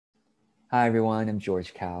Hi, everyone. I'm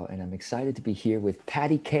George Cow, and I'm excited to be here with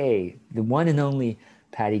Patty Kay, the one and only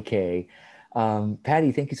Patty Kay.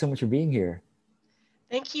 Patty, thank you so much for being here.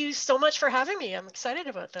 Thank you so much for having me. I'm excited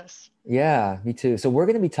about this. Yeah, me too. So, we're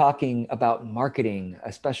going to be talking about marketing,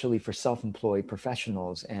 especially for self employed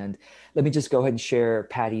professionals. And let me just go ahead and share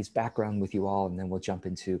Patty's background with you all, and then we'll jump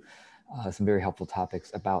into some very helpful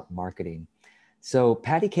topics about marketing. So,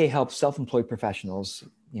 Patty Kay helps self employed professionals,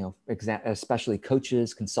 especially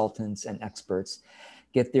coaches, consultants, and experts,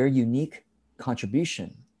 get their unique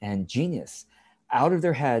contribution and genius out of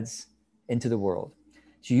their heads into the world.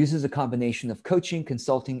 She uses a combination of coaching,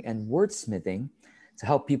 consulting, and wordsmithing to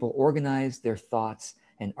help people organize their thoughts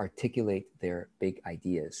and articulate their big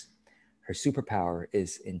ideas. Her superpower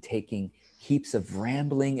is in taking heaps of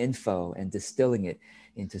rambling info and distilling it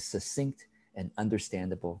into succinct and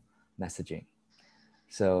understandable messaging.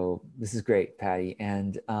 So this is great, Patty,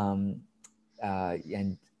 and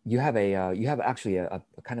you have actually a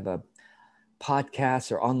kind of a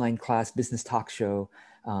podcast or online class business talk show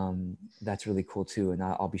that's really cool too, and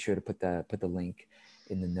I'll be sure to put the link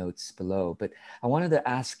in the notes below. But I wanted to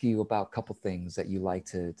ask you about a couple things that you like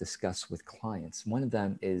to discuss with clients. One of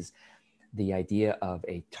them is the idea of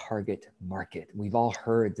a target market. We've all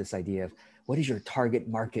heard this idea of what is your target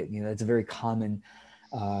market? You know, it's a very common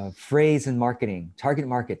phrase in marketing. Target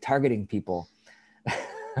market, targeting people.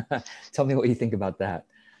 Tell me what you think about that.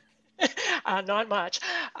 Not much.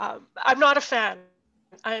 I'm not a fan.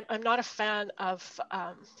 I'm not a fan of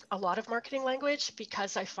a lot of marketing language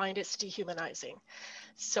because I find it's dehumanizing.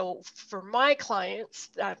 So for my clients,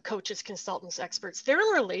 coaches, consultants, experts, they're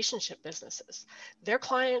in relationship businesses. Their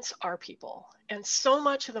clients are people. And so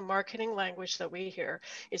much of the marketing language that we hear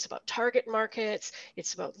is about target markets,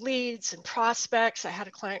 it's about leads and prospects. I had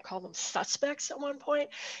a client call them suspects at one point.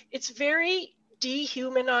 It's very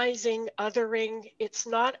dehumanizing, othering. It's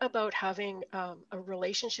not about having a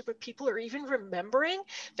relationship with people or even remembering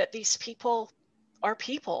that these people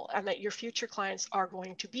and that your future clients are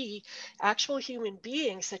going to be actual human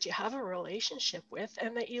beings that you have a relationship with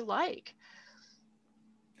and that you like.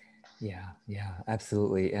 Yeah, yeah,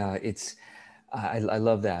 absolutely. I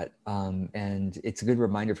love that, and it's a good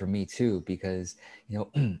reminder for me too because you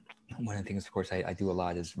know one of the things, of course, I do a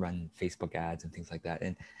lot is run Facebook ads and things like that,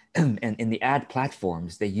 and and in the ad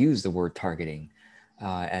platforms they use the word targeting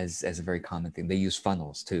as a very common thing. They use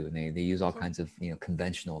funnels too, and they use all Mhm. kinds of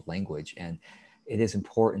conventional language, and it is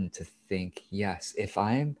important to think, yes, if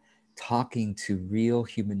I'm talking to real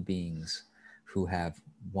human beings who have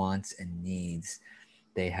wants and needs,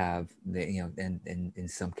 and in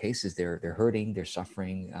some cases they're hurting, they're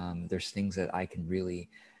suffering. There's things that I can really,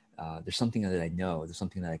 there's something that I know, there's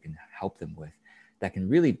something that I can help them with that can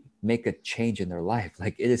really make a change in their life.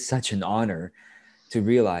 Like, it is such an honor to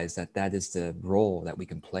realize that that is the role that we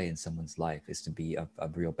can play in someone's life, is to be of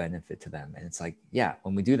real benefit to them. And it's like, yeah,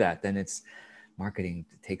 when we do that, then it's marketing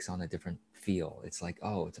takes on a different feel. It's like,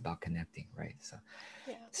 oh, it's about connecting, right? So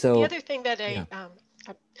Yeah. The so other thing that yeah.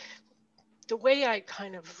 I the way I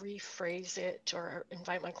kind of rephrase it or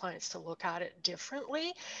invite my clients to look at it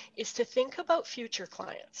differently is to think about future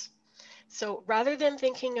clients. So rather than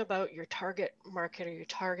thinking about your target market or your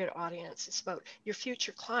target audience, it's about your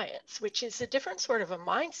future clients, which is a different sort of a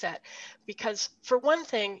mindset because, for one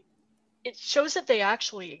thing, it shows that they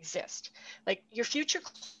actually exist. Like, your future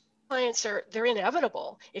clients they're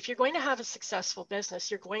inevitable. If you're going to have a successful business,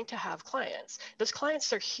 you're going to have clients. Those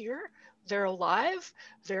clients are here, they're alive,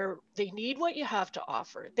 they need what you have to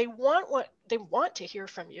offer. They want to hear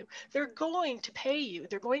from you. They're going to pay you,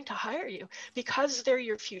 they're going to hire you because they're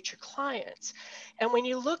your future clients. And when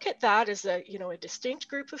you look at that as a distinct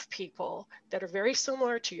group of people that are very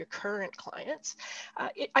similar to your current clients,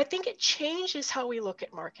 I think it changes how we look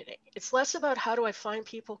at marketing. It's less about how do I find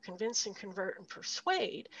people, convince and convert and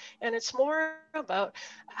persuade, and it's more about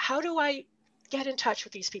how do I get in touch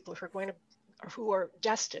with these people who are going to or who are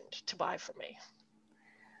destined to buy from me.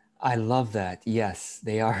 I love that. Yes,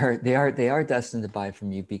 they are they are destined to buy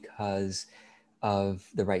from you because of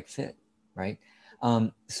the right fit, right?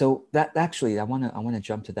 So that actually, I want to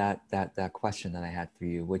jump to that question that I had for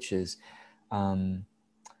you, which is, um,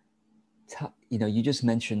 you just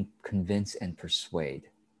mentioned convince and persuade.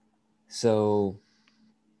 So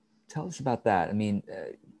tell us about that. I mean,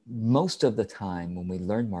 most of the time when we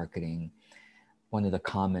learn marketing, one of the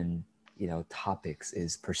common topics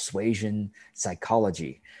is persuasion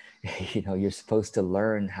psychology. You're supposed to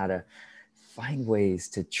learn how to find ways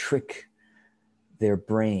to trick their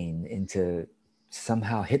brain into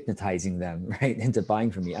somehow hypnotizing them right into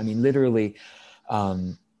buying from you. I mean, literally,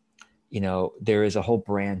 um, there is a whole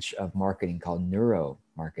branch of marketing called neuro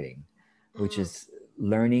marketing, which Mm, is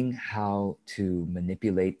learning how to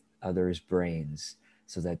manipulate others' brains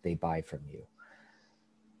so that they buy from you.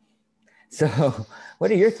 So, what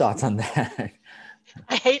are your thoughts on that?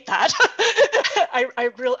 I hate that.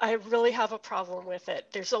 I really have a problem with it.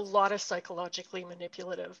 There's a lot of psychologically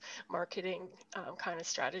manipulative marketing kind of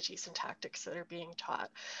strategies and tactics that are being taught.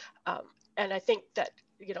 Um, and I think that,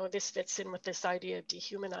 this fits in with this idea of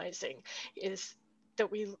dehumanizing, is that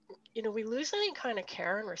we lose any kind of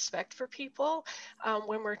care and respect for people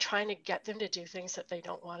when we're trying to get them to do things that they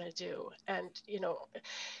don't want to do. And,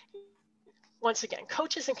 once again,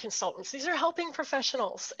 coaches and consultants, these are helping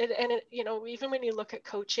professionals. Even when you look at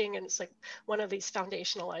coaching, and it's like one of these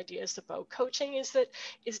foundational ideas about coaching is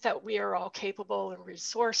that we are all capable and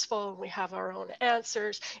resourceful, and we have our own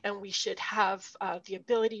answers, and we should have the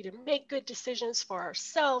ability to make good decisions for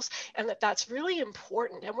ourselves, and that's really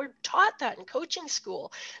important. And we're taught that in coaching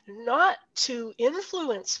school, not to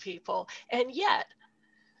influence people. And yet,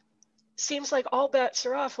 seems like all bets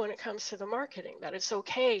are off when it comes to the marketing, that it's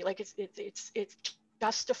okay, like it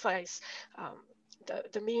justifies,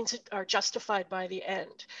 the means are justified by the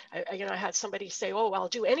end. I had somebody say, oh, I'll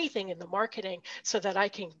do anything in the marketing so that I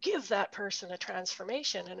can give that person a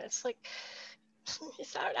transformation. And it's like,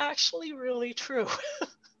 is that actually really true?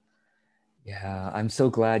 Yeah, I'm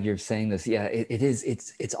so glad you're saying this. Yeah, it is.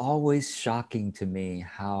 It's always shocking to me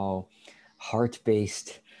how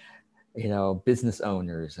heart-based, business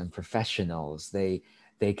owners and professionals, they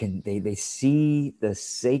see the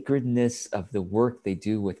sacredness of the work they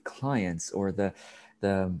do with clients, or the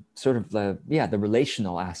sort of the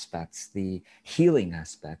relational aspects, the healing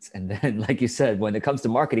aspects, and then like you said, when it comes to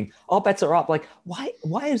marketing, all bets are off. Like,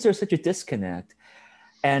 why is there such a disconnect?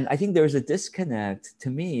 And I think there's a disconnect to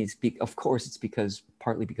me. Of course, it's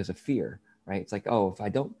partly because of fear, right? It's like, oh, if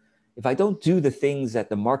I don't do the things that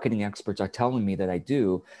the marketing experts are telling me that I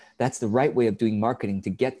do, that's the right way of doing marketing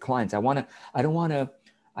to get clients. I want to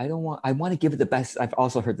give it the best. I've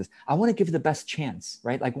also heard this. I want to give it the best chance,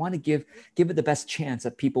 right? Like, want to give it the best chance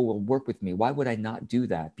that people will work with me. Why would I not do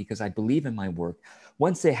that? Because I believe in my work.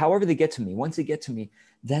 However they get to me, once they get to me,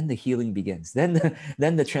 then the healing begins. Then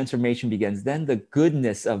the transformation begins. Then the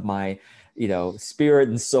goodness of my, spirit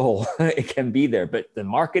and soul, it can be there. But the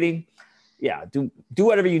marketing, yeah, do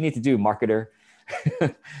whatever you need to do, marketer.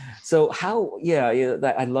 So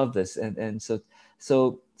I love this. And so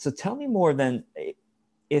tell me more then,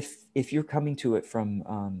 if you're coming to it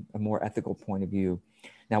from a more ethical point of view.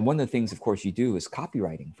 Now, one of the things, of course, you do is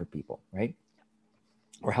copywriting for people, right?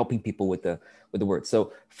 Or helping people with the words.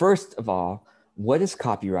 So first of all, what is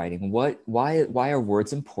copywriting? Why are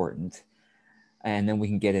words important? And then we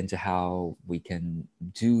can get into how we can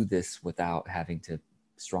do this without having to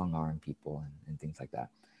strong arm people and things like that.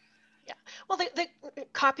 Yeah. Well, the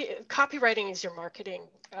copywriting is your marketing.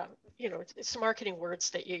 It's the marketing words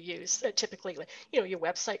that you use typically. Like, your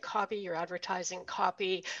website copy, your advertising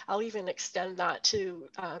copy. I'll even extend that to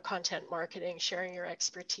content marketing, sharing your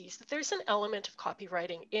expertise. There's an element of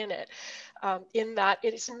copywriting in it, in that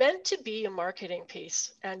it is meant to be a marketing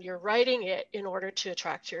piece, and you're writing it in order to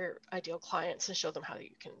attract your ideal clients and show them how you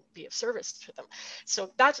can be of service to them.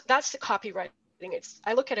 So that's the copywriting.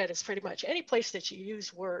 I look at it as pretty much any place that you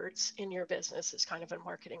use words in your business is kind of a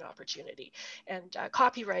marketing opportunity. And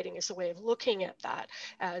copywriting is a way of looking at that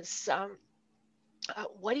as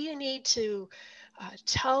what do you need to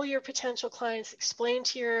tell your potential clients, explain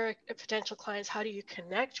to your potential clients, how do you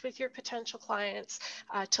connect with your potential clients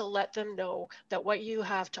to let them know that what you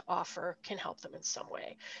have to offer can help them in some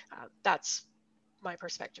way. That's my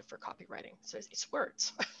perspective for copywriting. So it's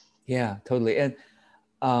words. Yeah, totally. And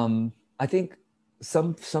I think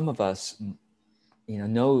some of us,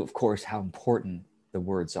 know, of course, how important the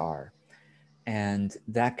words are, and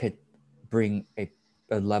that could bring a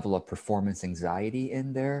level of performance anxiety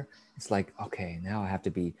in there. It's like, okay, now I have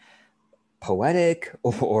to be poetic,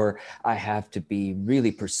 or I have to be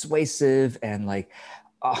really persuasive, and like,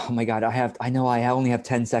 oh my God, I know I only have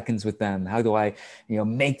 10 seconds with them. How do I,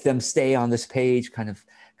 make them stay on this page kind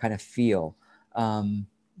of feel.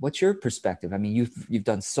 What's your perspective? I mean, you've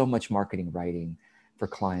done so much marketing writing for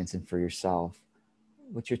clients and for yourself.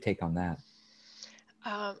 What's your take on that?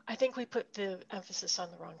 I think we put the emphasis on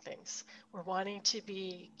the wrong things. We're wanting to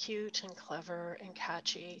be cute and clever and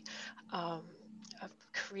catchy, um,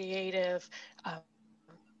 creative, um,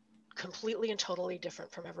 completely and totally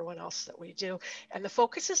different from everyone else that we do. And the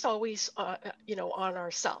focus is always, on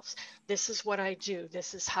ourselves. This is what I do.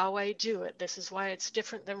 This is how I do it. This is why it's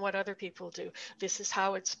different than what other people do. This is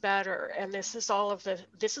how it's better. And this is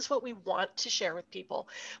this is what we want to share with people.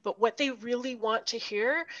 But what they really want to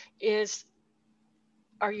hear is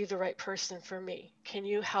are you the right person for me? Can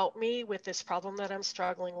you help me with this problem that I'm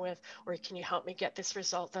struggling with? Or can you help me get this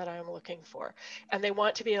result that I'm looking for? And they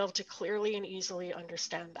want to be able to clearly and easily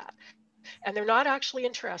understand that. And they're not actually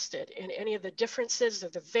interested in any of the differences or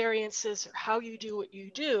the variances or how you do what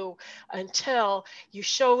you do until you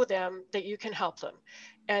show them that you can help them.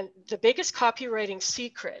 And the biggest copywriting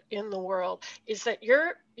secret in the world is that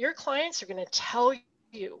your clients are going to tell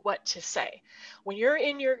you what to say. When you're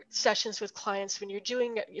in your sessions with clients, when you're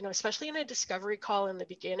doing, especially in a discovery call in the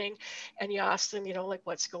beginning, and you ask them, like,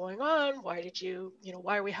 what's going on? Why did you,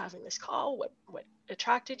 why are we having this call? What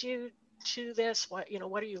attracted you to this? What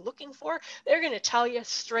are you looking for? They're going to tell you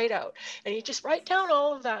straight out. And you just write down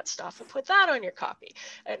all of that stuff and put that on your copy.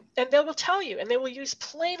 And they will tell you, and they will use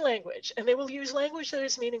plain language, and they will use language that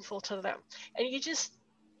is meaningful to them. And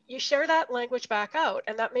you share that language back out,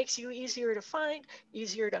 and that makes you easier to find,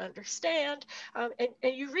 easier to understand, and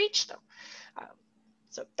you reach them. Um,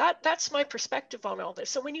 so that's my perspective on all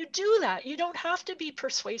this. So when you do that, you don't have to be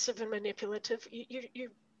persuasive and manipulative.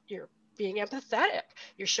 You're being empathetic.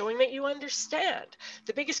 You're showing that you understand.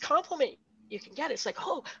 The biggest compliment you can get is like,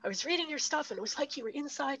 oh, I was reading your stuff and it was like you were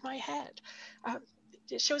inside my head. Um,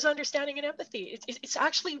 it shows understanding and empathy. It's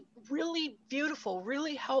actually really beautiful,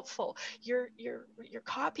 really helpful. Your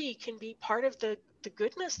copy can be part of the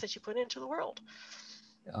goodness that you put into the world.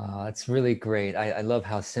 It's really great. I love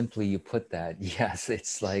how simply you put that. Yes,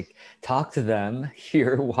 it's like talk to them,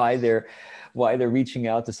 hear why they're reaching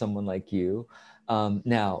out to someone like you.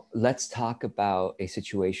 Now, let's talk about a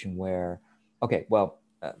situation where, okay, well,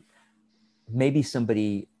 maybe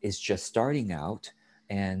somebody is just starting out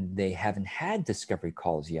and they haven't had discovery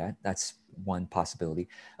calls yet. That's one possibility.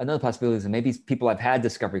 Another possibility is that maybe people have had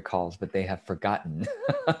discovery calls, but they have forgotten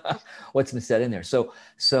what's been said in there.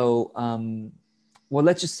 Well,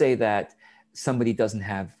 let's just say that somebody doesn't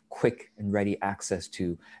have quick and ready access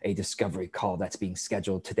to a discovery call that's being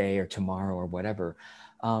scheduled today or tomorrow or whatever.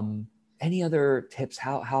 Any other tips?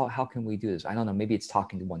 How can we do this? I don't know. Maybe it's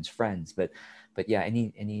talking to one's friends, but yeah,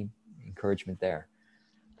 any encouragement there?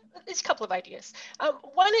 There's a couple of ideas.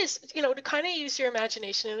 One is, to kind of use your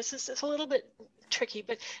imagination, and this is a little bit tricky,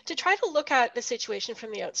 but to try to look at the situation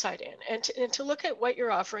from the outside in, and to look at what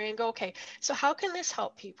you're offering and go, okay, so how can this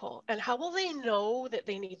help people? And how will they know that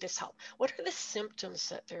they need this help? What are the symptoms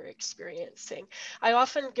that they're experiencing? I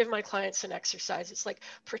often give my clients an exercise. It's like,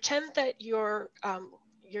 pretend that you're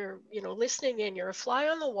listening in, you're a fly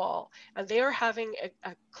on the wall, and they are having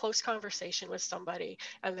a close conversation with somebody,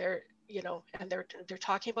 and they're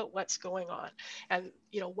talking about what's going on, and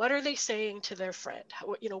what are they saying to their friend?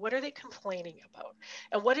 What are they complaining about,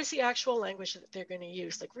 and what is the actual language that they're going to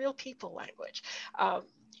use, like real people language?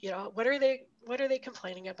 What are they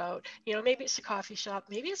complaining about? Maybe it's a coffee shop,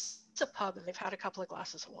 maybe it's a pub, and they've had a couple of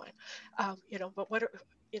glasses of wine. But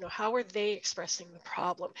how are they expressing the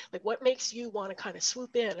problem? Like, what makes you want to kind of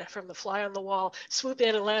swoop in from the fly on the wall, swoop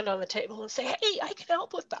in and land on the table and say, hey, I can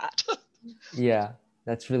help with that. Yeah,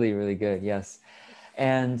 that's really, really good. Yes.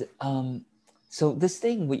 And so this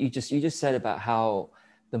thing, what you just said about how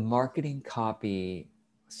the marketing copy,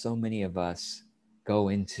 so many of us go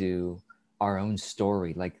into our own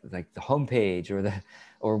story, like the homepage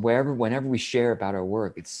or wherever, whenever we share about our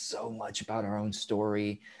work, it's so much about our own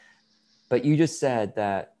story. But you just said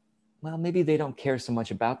that, well, maybe they don't care so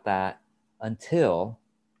much about that until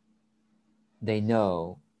they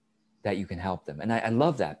know that you can help them. And I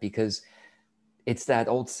love that because it's that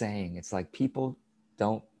old saying. It's like people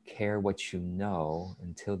don't care what you know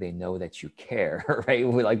until they know that you care, right?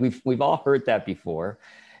 Like we've all heard that before.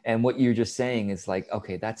 And what you're just saying is like,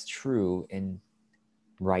 okay, that's true in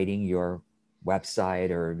writing your website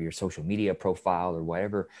or your social media profile or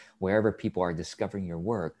whatever, wherever people are discovering your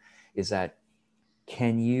work, is that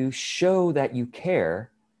can you show that you care,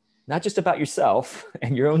 not just about yourself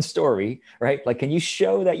and your own story, right? Like, can you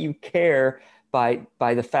show that you care by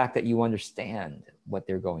the fact that you understand what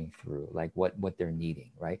they're going through, like what they're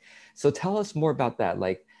needing, right? So tell us more about that,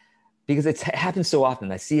 like, because it happens so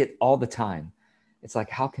often. I see it all the time. It's like,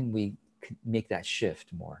 how can we make that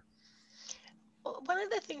shift more? Well, one of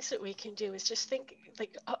the things that we can do is just think,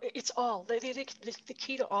 like, it's all the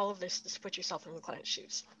key to all of this is to put yourself in the client's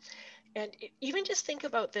shoes. And even just think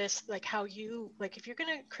about this, like how like if you're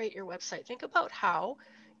going to create your website, think about how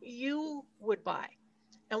you would buy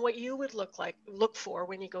and what you would look for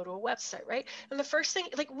when you go to a website, right? And the first thing,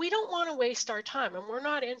 like, we don't want to waste our time, and we're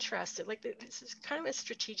not interested. Like, this is kind of a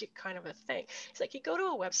strategic kind of a thing. It's like you go to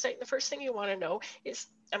a website, and the first thing you want to know is,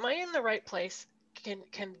 am I in the right place?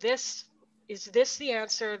 Can this is this the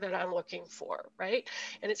answer that I'm looking for, right?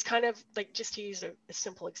 And it's kind of like, just to use a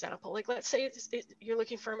simple example, like let's say you're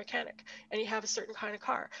looking for a mechanic and you have a certain kind of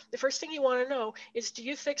car. The first thing you want to know is, do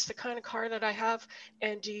you fix the kind of car that I have,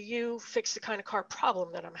 and do you fix the kind of car problem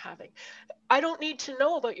that I'm having? I don't need to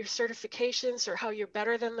know about your certifications or how you're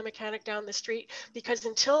better than the mechanic down the street, because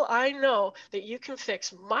until I know that you can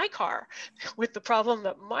fix my car with the problem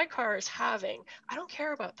that my car is having, I don't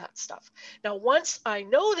care about that stuff. Now, once I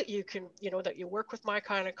know that you can, that you work with my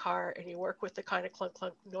kind of car and you work with the kind of clunk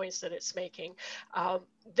clunk noise that it's making,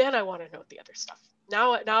 then I want to know the other stuff.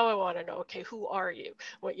 Now I want to know, okay, who are you?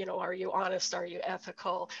 What, are you honest? Are you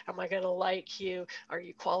ethical? Am I going to like you? Are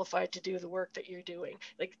you qualified to do the work that you're doing?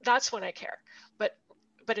 Like, that's when I care.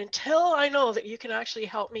 But until I know that you can actually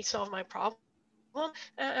help me solve my problem,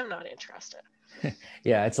 I'm not interested.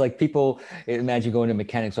 Yeah, it's like people imagine going to a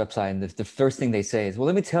mechanic's website and the first thing they say is, well,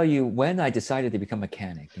 let me tell you when I decided to become a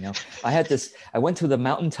mechanic. I went to the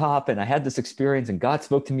mountaintop and I had this experience and God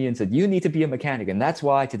spoke to me and said, you need to be a mechanic. And that's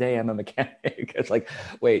why today I'm a mechanic. It's like,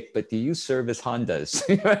 wait, but do you service Hondas?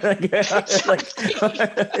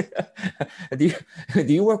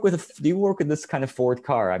 Do you work with this kind of Ford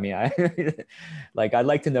car? I mean, I'd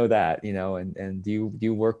like to know that, and do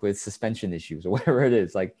you work with suspension issues or whatever it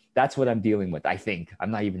is? Like, that's what I'm dealing with. I think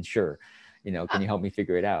I'm not even sure, can you help me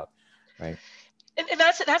figure it out? Right. And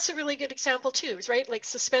that's a really good example too, right? Like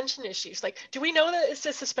suspension issues. Like, do we know that it's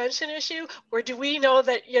a suspension issue, or do we know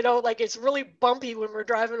that, like it's really bumpy when we're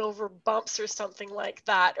driving over bumps or something like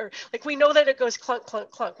that? Or like, we know that it goes clunk,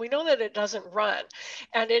 clunk, clunk. We know that it doesn't run.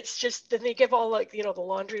 And it's just, then they give all, like, the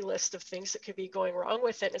laundry list of things that could be going wrong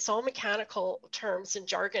with it. It's all mechanical terms and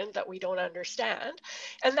jargon that we don't understand.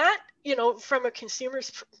 And that, from a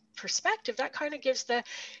consumer's perspective, that kind of gives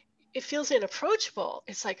it feels inapproachable.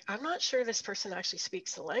 It's like, I'm not sure this person actually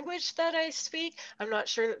speaks the language that I speak. I'm not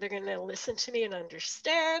sure that they're going to listen to me and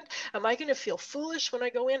understand. Am I going to feel foolish when I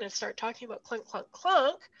go in and start talking about clunk, clunk,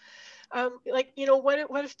 clunk?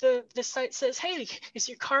 What if the site says, hey, is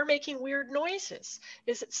your car making weird noises?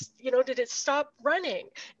 Is it, did it stop running?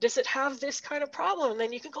 Does it have this kind of problem? And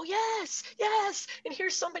then you can go, yes, yes. And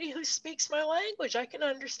here's somebody who speaks my language. I can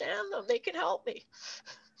understand them. They can help me.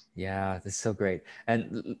 Yeah, that's so great.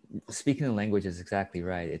 And speaking the language is exactly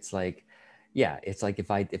right. It's like, yeah, it's like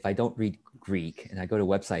if I don't read Greek and I go to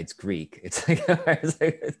websites Greek, it's like,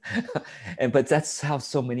 and but that's how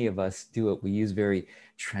so many of us do it. We use very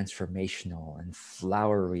transformational and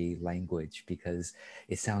flowery language because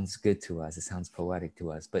it sounds good to us. It sounds poetic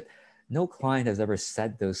to us. But no client has ever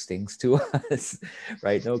said those things to us,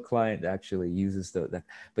 right? No client actually uses that.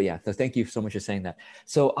 But yeah, so thank you so much for saying that.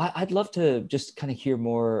 So I'd love to just kind of hear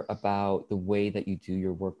more about the way that you do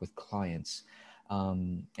your work with clients.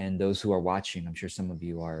 And those who are watching, I'm sure some of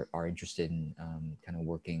you are interested in kind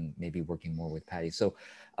of maybe working more with Patty. So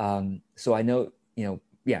I know,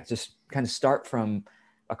 yeah, just kind of start from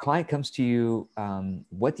a client comes to you.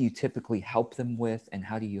 What do you typically help them with, and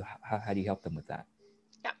how do you help them with that?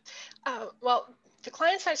 Yeah. Well, the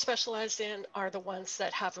clients I specialize in are the ones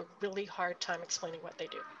that have a really hard time explaining what they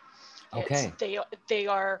do. It's Okay, they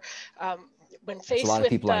are when that's a faced lot of with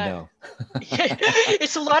people I know.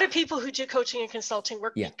 it's a lot of people who do coaching and consulting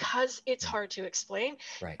work Yeah, because it's yeah, hard to explain.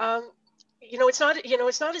 right.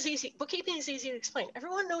 It's not as easy. Bookkeeping is easy to explain.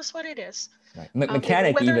 Everyone knows what it is. Right. They know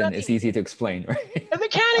Mechanic whether or even not they is need easy it. to explain, right? A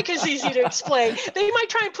mechanic is easy to explain. They might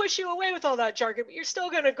try and push you away with all that jargon, but you're still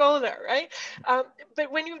going to go there, right?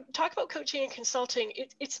 But when you talk about coaching and consulting,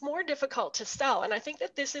 it's more difficult to sell. And I think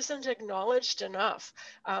that this isn't acknowledged enough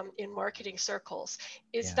in marketing circles,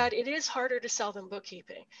 is Yeah. that it is harder to sell than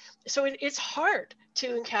bookkeeping. So it's hard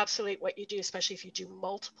to encapsulate what you do, especially if you do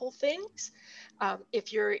multiple things.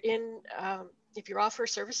 If you're if you offer a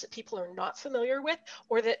service that people are not familiar with,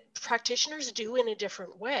 or that practitioners do in a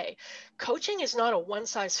different way. Coaching is not a one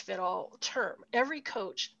size fit all term. Every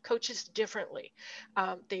coach coaches differently.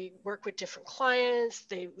 They work with different clients,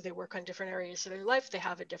 they work on different areas of their life, they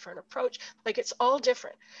have a different approach. Like, it's all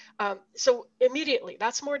different. So immediately,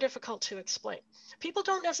 that's more difficult to explain. People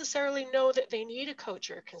don't necessarily know that they need a coach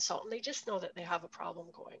or a consultant. They just know that they have a problem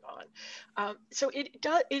going on. So it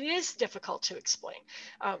is difficult to explain.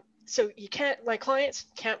 So my clients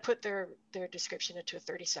can't put their description into a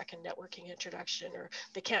 30-second networking introduction, or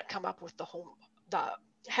they can't come up with the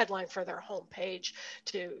headline for their homepage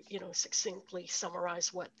to succinctly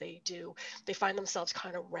summarize what they do. They find themselves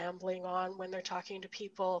kind of rambling on when they're talking to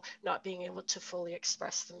people, not being able to fully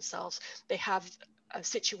express themselves. They have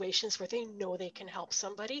situations where they know they can help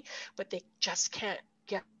somebody, but they just can't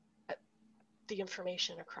get the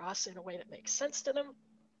information across in a way that makes sense to them.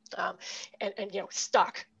 um, and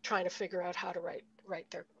stuck trying to figure out how to write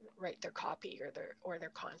their copy or their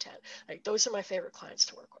content. Like, those are my favorite clients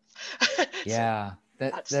to work with. So Yeah,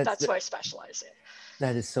 that's what I specialize in.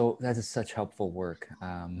 that is such helpful work.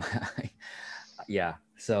 Yeah,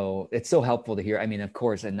 so it's so helpful to hear. I mean, of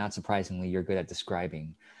course, and not surprisingly, you're good at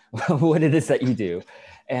describing what it is that you do.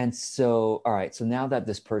 And so, all right, so now that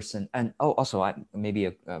this person, and oh, also, maybe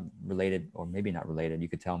a related, or maybe not related, you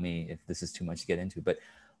could tell me if this is too much to get into, but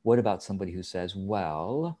what about somebody who says,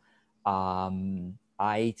 well, um,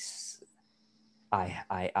 I,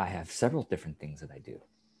 I have several different things that I do,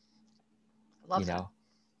 I you love that. know?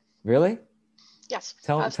 Really? Yes.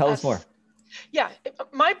 Tell us more. Yeah.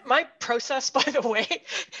 My process, by the way,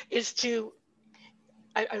 is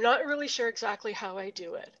I'm not really sure exactly how I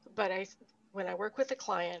do it, but when I work with a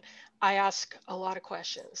client, I ask a lot of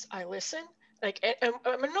questions. I listen. Like, and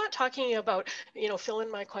I'm not talking about, fill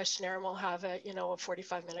in my questionnaire and we'll have a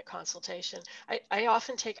 45-minute consultation. I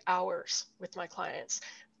often take hours with my clients,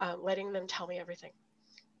 letting them tell me everything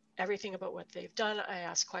about what they've done. I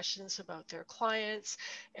ask questions about their clients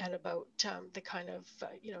and about the kind of,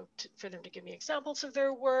 for them to give me examples of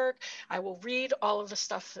their work. I will read all of the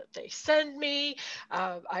stuff that they send me.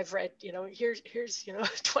 I've read, here's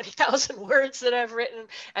 20,000 words that I've written.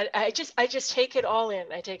 And I just take it all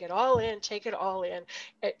in. I take it all in, take it all in.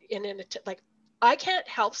 Like, I can't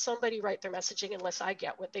help somebody write their messaging unless I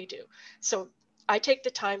get what they do. So I take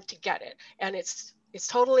the time to get it. And it's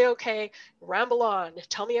totally okay. Ramble on,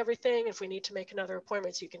 tell me everything. If we need to make another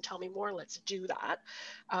appointment so you can tell me more, let's do that.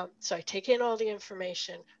 So I take in all the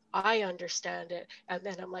information, I understand it, and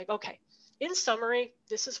then I'm like, okay, in summary,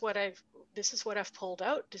 this is what I've pulled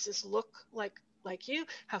out. Does this look like you?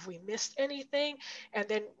 Have we missed anything? And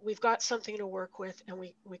then we've got something to work with, and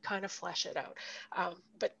we kind of flesh it out.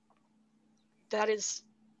 But that is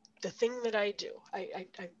the thing that I do. I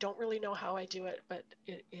don't really know how I do it, but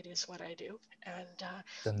it is what I do, and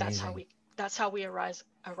It's that's how amazing. we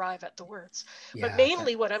arrive at the words. But Yeah,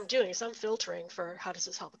 mainly, what I'm doing is I'm filtering for, how does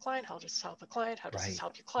this help a client? How does this help a client? How does this right,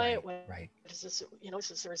 help your client? right, What right. is this? Is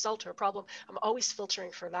this a result or a problem? I'm always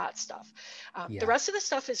filtering for that stuff. The Yeah, rest of the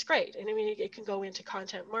stuff is great, and I mean, it can go into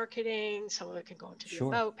content marketing. Some of it can go into the sure,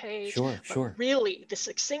 about page, sure, but sure. really, the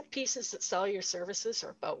succinct pieces that sell your services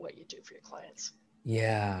are about what you do for your clients.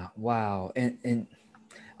 Yeah, wow. And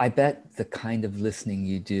I bet the kind of listening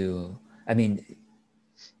you do, I mean,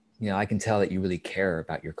 I can tell that you really care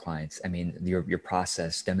about your clients. I mean, your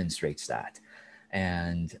process demonstrates that.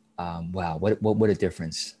 And wow, what a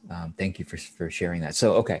difference. Thank you for sharing that.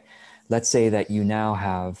 So, okay, let's say that you now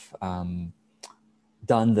have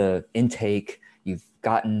done the intake, you've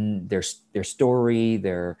gotten their story,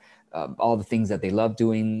 their all the things that they love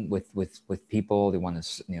doing with people. They want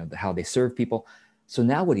to, how they serve people. So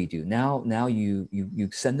now what do you do? Now you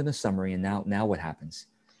send them a summary, and now what happens?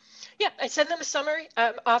 Yeah, I send them a summary,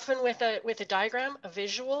 often with a diagram, a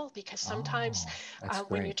visual, because sometimes Oh, that's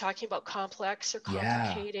when you're great. talking about complex or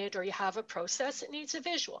Yeah, complicated, or you have a process, it needs a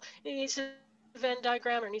visual. It needs a Venn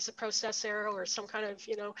diagram, or needs a process arrow, or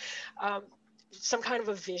um, some kind of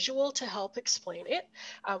a visual to help explain it,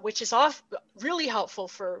 which is really helpful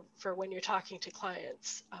for when you're talking to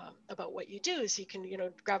clients about what you do. Is you can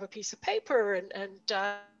grab a piece of paper and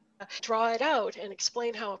draw it out and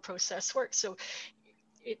explain how a process works.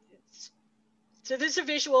 It, so there's a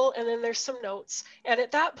visual, and then there's some notes. And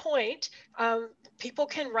at that point, people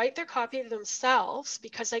can write their copy themselves,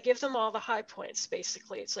 because I give them all the high points.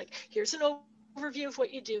 Basically, it's like, here's an overview of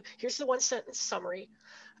what you do. Here's the one sentence summary.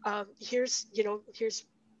 Here's the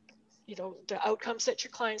outcomes that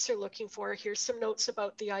your clients are looking for. Here's some notes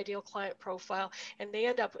about the ideal client profile, and they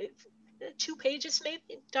end up with 2 pages,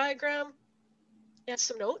 maybe, diagram and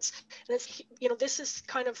some notes. And it's, this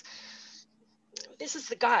is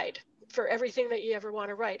the guide for everything that you ever want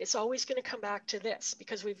to write. It's always going to come back to this,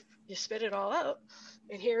 because you spit it all out,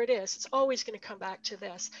 and here it is. It's always going to come back to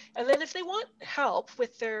this. And then if they want help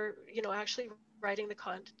with their, actually writing the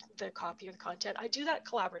copy or the content, I do that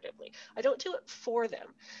collaboratively. I don't do it for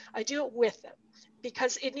them. I do it with them,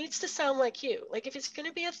 because it needs to sound like you. Like, if it's going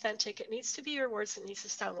to be authentic, it needs to be your words. It needs to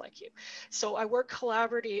sound like you. So I work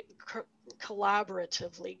collaboratively,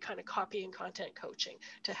 kind of copy and content coaching,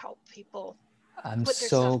 to help people I'm put their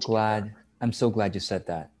so stuff together. glad. I'm so glad you said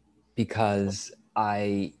that, because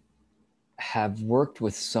I have worked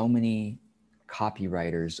with so many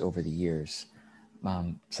copywriters over the years,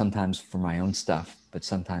 sometimes for my own stuff, but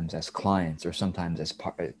sometimes as clients, or sometimes as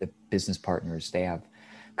business partners. They have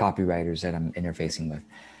copywriters that I'm interfacing with.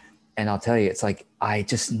 And I'll tell you, it's like, I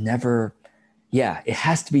just never, Yeah, it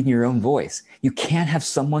has to be in your own voice. You can't have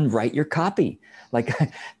someone write your copy. Like,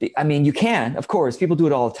 I mean, you can, of course, people do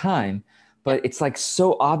it all the time, Yeah. but it's like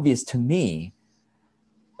so obvious to me.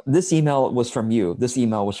 This email was from you. This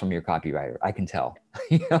email was from your copywriter. I can tell.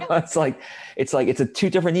 Yeah. It's a two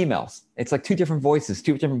different emails. It's like two different voices,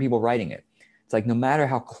 two different people writing it. It's like no matter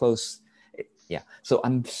how close. Yeah. So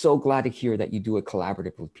I'm so glad to hear that you do it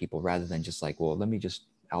collaborative with people rather than just like, well, let me just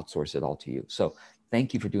outsource it all to you. So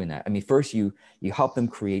thank you for doing that. I mean, first you help them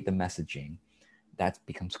create the messaging that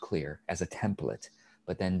becomes clear as a template,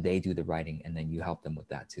 but then they do the writing and then you help them with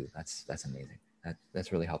that too. That's amazing.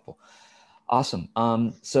 That's really helpful. Awesome.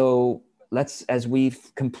 So let's, as we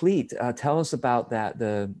complete, tell us about that,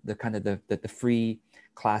 the kind of the free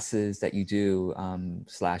classes that you do,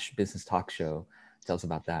 slash business talk show. Tell us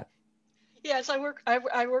about that. Yes, I work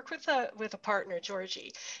with a partner,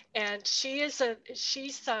 Georgie, and she's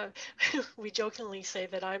we jokingly say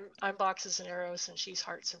that I'm boxes and arrows and she's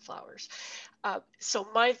hearts and flowers. So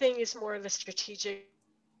my thing is more of the strategic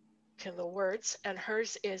and the words, and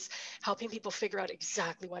hers is helping people figure out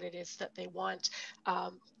exactly what it is that they want,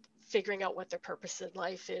 figuring out what their purpose in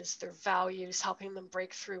life is, their values, helping them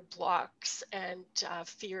break through blocks and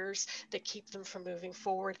fears that keep them from moving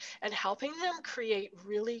forward, and helping them create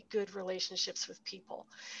really good relationships with people.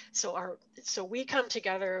 So we come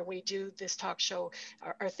together and we do this talk show.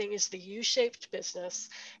 Our thing is the U-shaped business,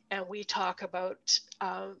 and we talk about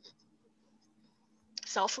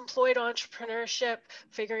self-employed entrepreneurship,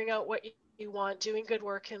 figuring out what you want, doing good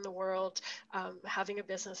work in the world, having a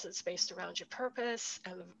business that's based around your purpose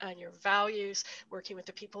and your values, working with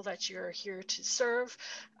the people that you're here to serve,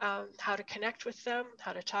 how to connect with them,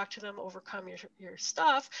 how to talk to them, overcome your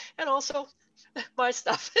stuff, and also my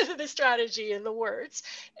stuff, the strategy and the words.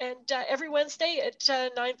 And every Wednesday at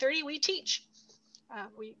 9:30, we teach.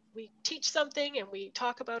 We teach something and we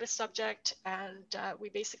talk about a subject, and we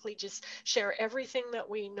basically just share everything that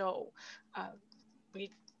we know. Uh, we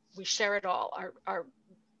we share it all. Our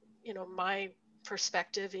my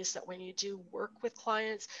perspective is that when you do work with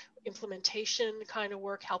clients, implementation kind of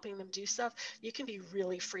work, helping them do stuff, you can be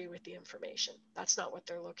really free with the information. That's not what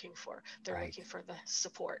they're looking for. They're Right. looking for the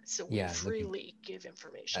support. So we Yeah. Looking. freely give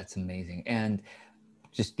information. That's amazing. And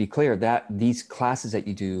just be clear that these classes that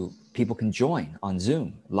you do, people can join on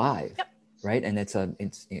Zoom live, Yep. right? And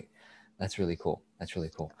that's really cool. That's really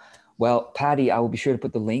cool. Well, Patty, I will be sure to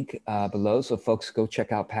put the link below, so folks go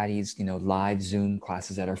check out Patty's, live Zoom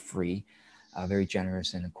classes that are free. Very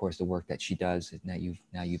generous, and of course the work that she does. And that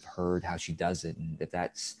you've heard how she does it, and if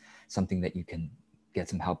that's something that you can get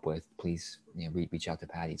some help with, please reach out to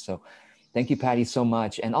Patty. So thank you, Patty, so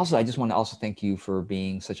much. And also, I just want to also thank you for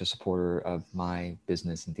being such a supporter of my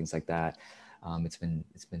business and things like that. It's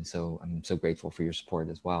been so, I'm so grateful for your support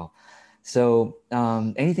as well. So,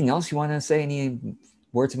 anything else you want to say? Any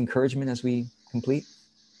words of encouragement as we complete?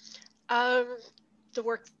 Um, the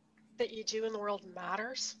work that you do in the world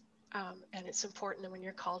matters. And it's important that when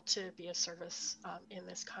you're called to be of service in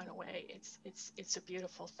this kind of way, it's a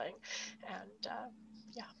beautiful thing, and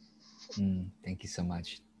yeah. Thank you so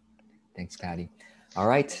much. Thanks, Patty. All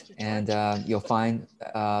right, Thank you, and George. you'll find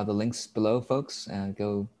the links below, folks.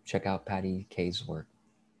 Go check out Patty K's work.